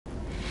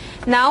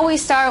Now we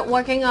start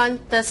working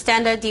on the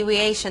standard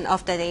deviation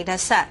of the data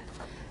set.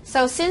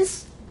 So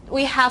since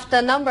we have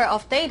the number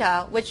of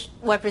data which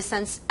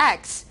represents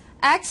x,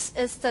 x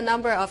is the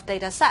number of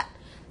data set.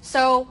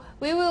 So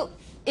we will,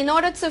 in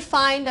order to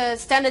find the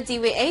standard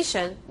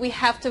deviation, we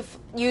have to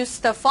use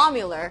the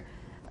formula,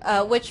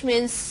 which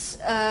means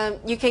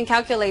you can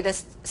calculate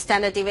the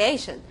standard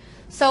deviation.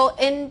 So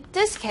in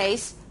this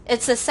case,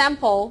 it's a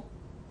sample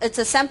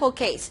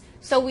case.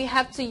 So we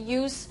have to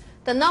use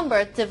the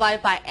number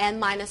divided by n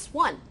minus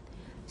 1.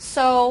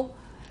 So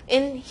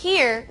in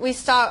here, we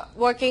start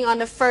working on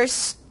the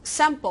first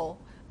sample.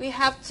 We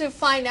have to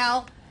find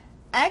out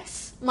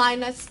x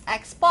minus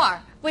x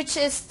bar, which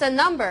is the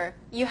number.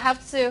 You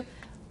have to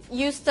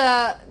use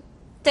the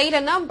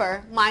data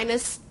number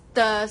minus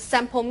the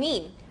sample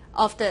mean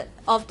of the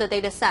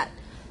data set.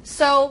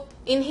 So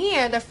in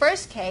here, the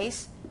first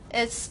case,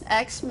 it's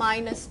x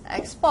minus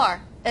x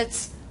bar.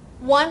 It's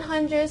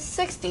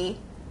 160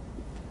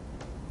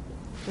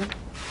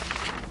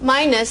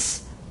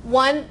 minus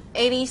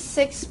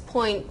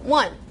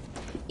 186.1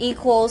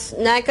 equals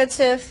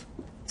negative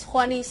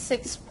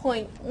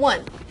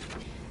 26.1.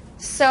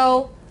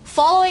 So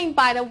following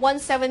by the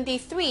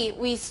 173,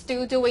 we're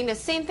still doing the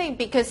same thing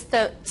because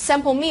the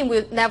sample mean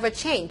will never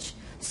change.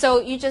 So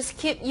you just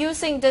keep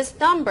using this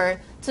number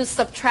to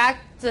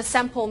subtract the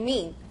sample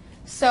mean.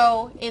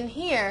 So in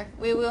here,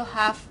 we will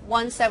have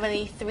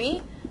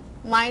 173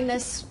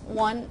 minus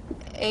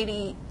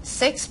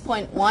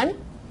 186.1.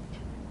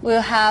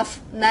 We'll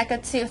have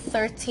negative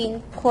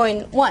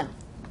 13.1.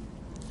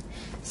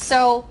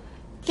 So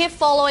keep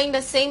following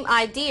the same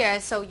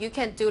idea so you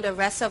can do the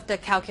rest of the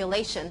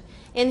calculation.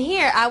 In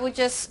here, I would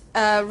just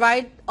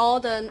write all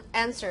the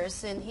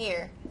answers in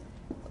here,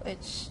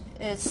 which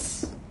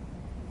is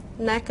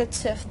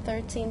negative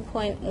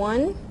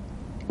 13.1,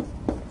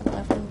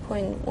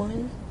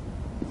 11.1.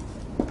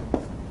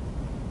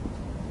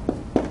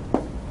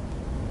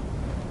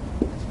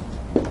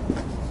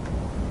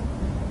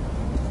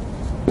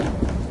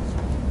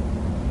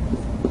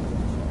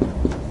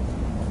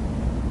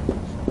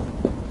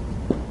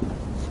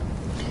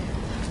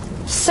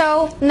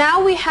 So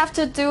now we have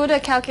to do the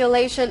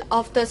calculation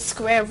of the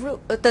square root,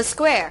 the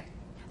square.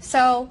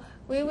 So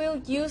we will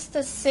use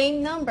the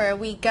same number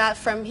we got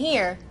from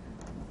here,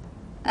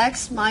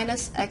 x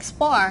minus x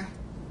bar,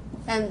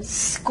 and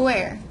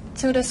square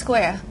to the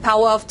square,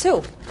 power of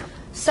 2.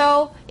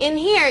 So in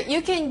here,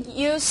 you can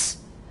use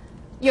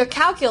your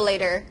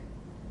calculator,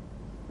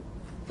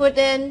 put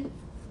in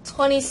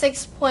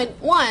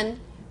 26.1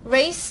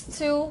 raised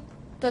to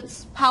the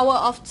power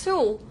of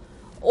 2,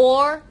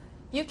 or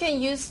you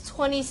can use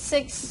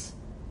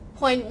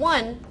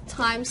 26.1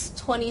 times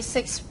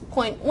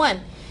 26.1.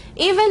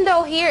 Even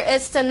though here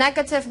it's the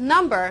negative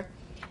number,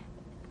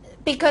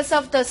 because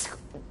of the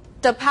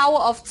power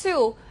of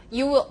 2,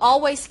 you will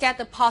always get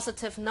the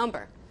positive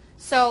number.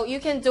 So you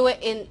can do it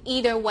in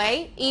either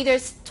way, either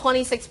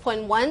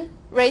 26.1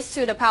 raised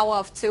to the power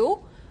of 2,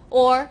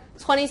 or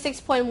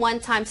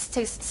 26.1 times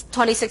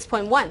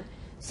 26.1.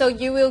 So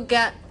you will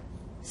get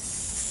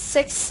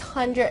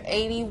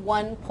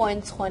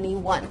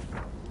 681.21.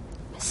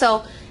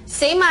 So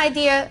same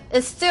idea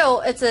is still,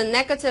 it's a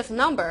negative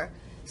number.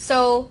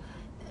 So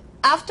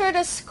after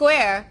the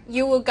square,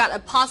 you will get a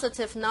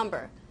positive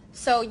number.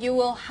 So you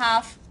will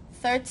have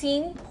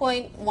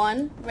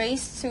 13.1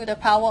 raised to the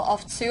power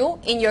of 2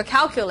 in your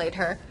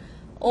calculator,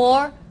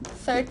 or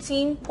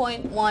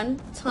 13.1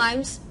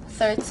 times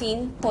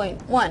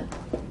 13.1.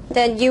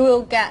 Then you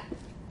will get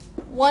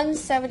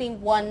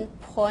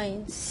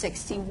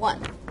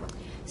 171.61.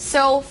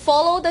 So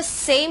follow the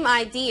same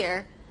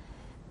idea.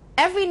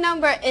 Every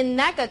number in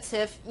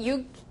negative,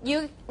 you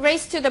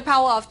raise to the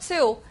power of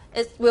 2,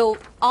 it will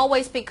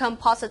always become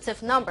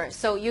positive number.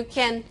 So you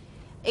can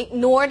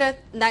ignore the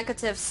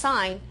negative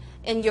sign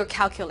in your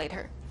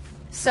calculator.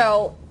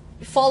 So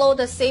follow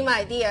the same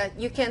idea.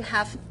 You can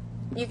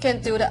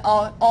do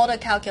all the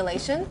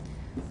calculation.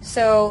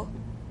 So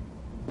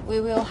we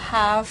will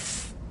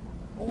have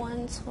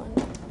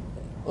 120.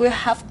 We'll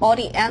have all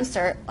the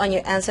answer on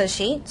your answer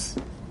sheets.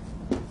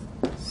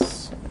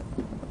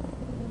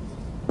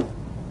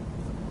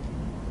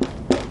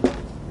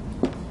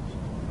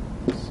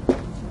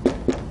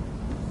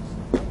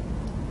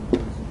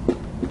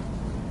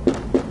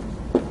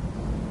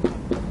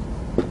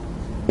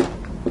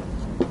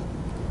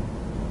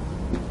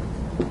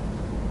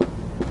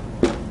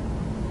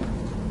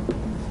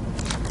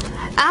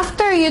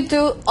 After you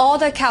do all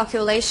the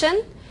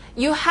calculation,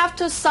 you have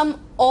to sum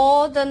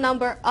all the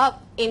number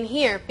up in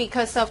here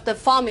because of the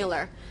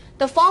formula.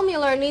 The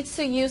formula needs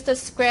to use the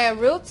square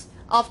root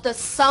of the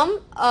sum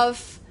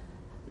of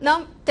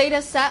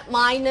data set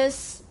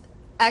minus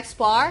x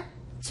bar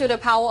to the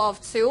power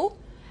of 2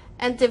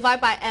 and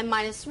divide by n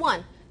minus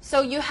 1.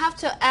 So you have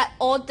to add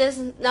all this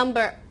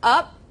number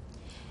up,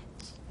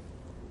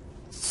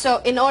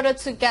 so in order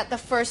to get the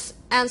first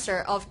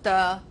answer of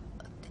the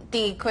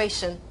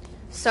equation.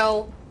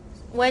 So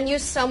when you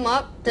sum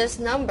up this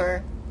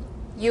number,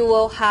 you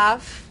will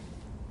have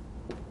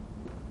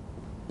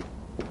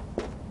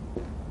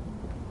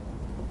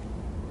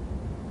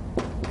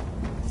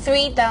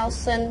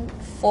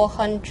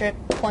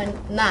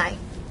 3,400.9.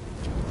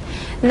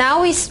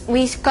 Now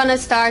we're gonna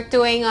start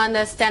doing on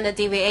the standard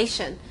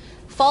deviation.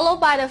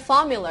 Followed by the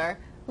formula,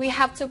 we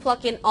have to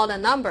plug in all the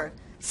number.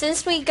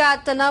 Since we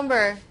got the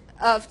number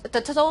of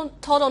the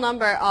total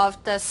number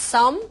of the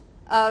sum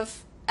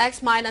of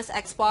x minus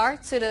x bar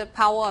to the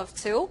power of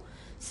 2,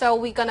 so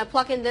we're gonna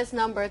plug in this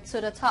number to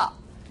the top.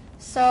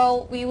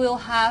 So we will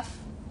have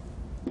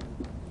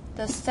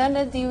the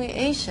standard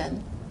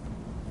deviation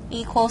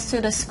equals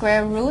to the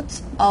square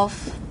root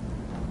of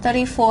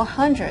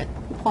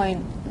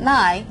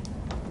 3,400.9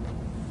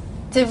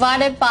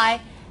 divided by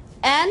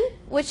n,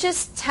 which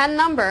is 10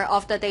 number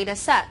of the data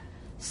set.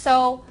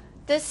 So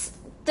this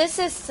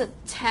is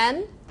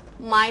 10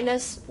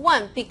 minus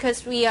 1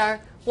 because we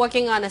are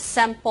working on a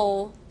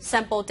sample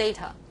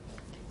data.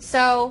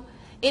 So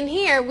in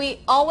here, we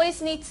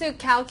always need to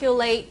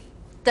calculate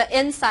the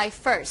inside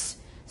first.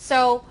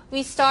 So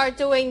we start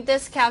doing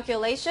this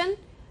calculation.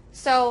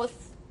 So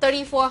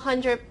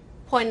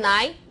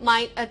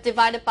 3,400.9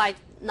 divided by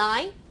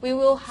 9, we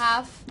will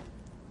have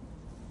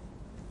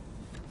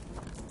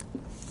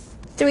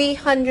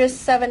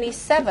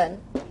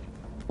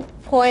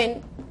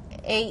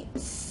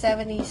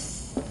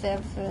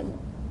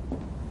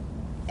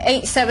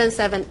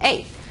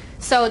 377.8778.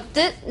 So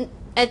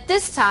at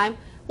this time,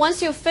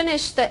 once you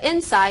finish the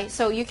inside,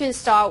 so you can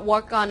start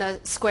work on a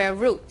square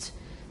root.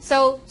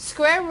 So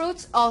square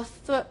root of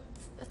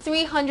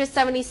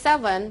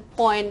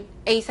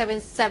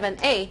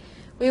 377.8778,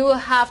 we will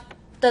have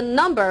the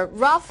number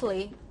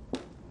roughly,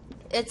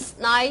 it's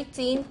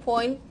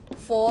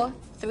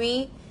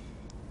 19.4390 .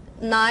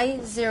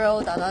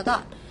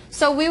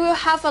 So we will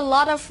have a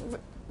lot of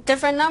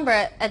different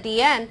number at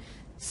the end.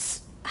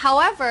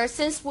 However,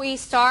 since we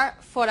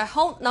start for the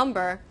whole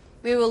number,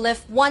 we will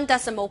leave one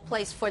decimal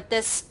place for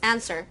this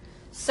answer.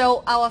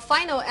 So our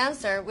final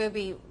answer will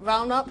be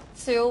round up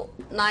to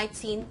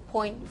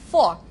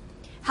 19.4.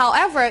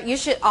 However, you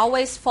should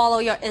always follow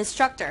your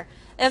instructor.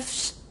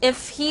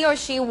 If he or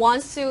she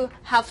wants to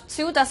have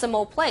 2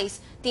 decimal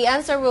places, the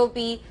answer will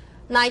be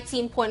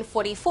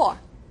 19.44.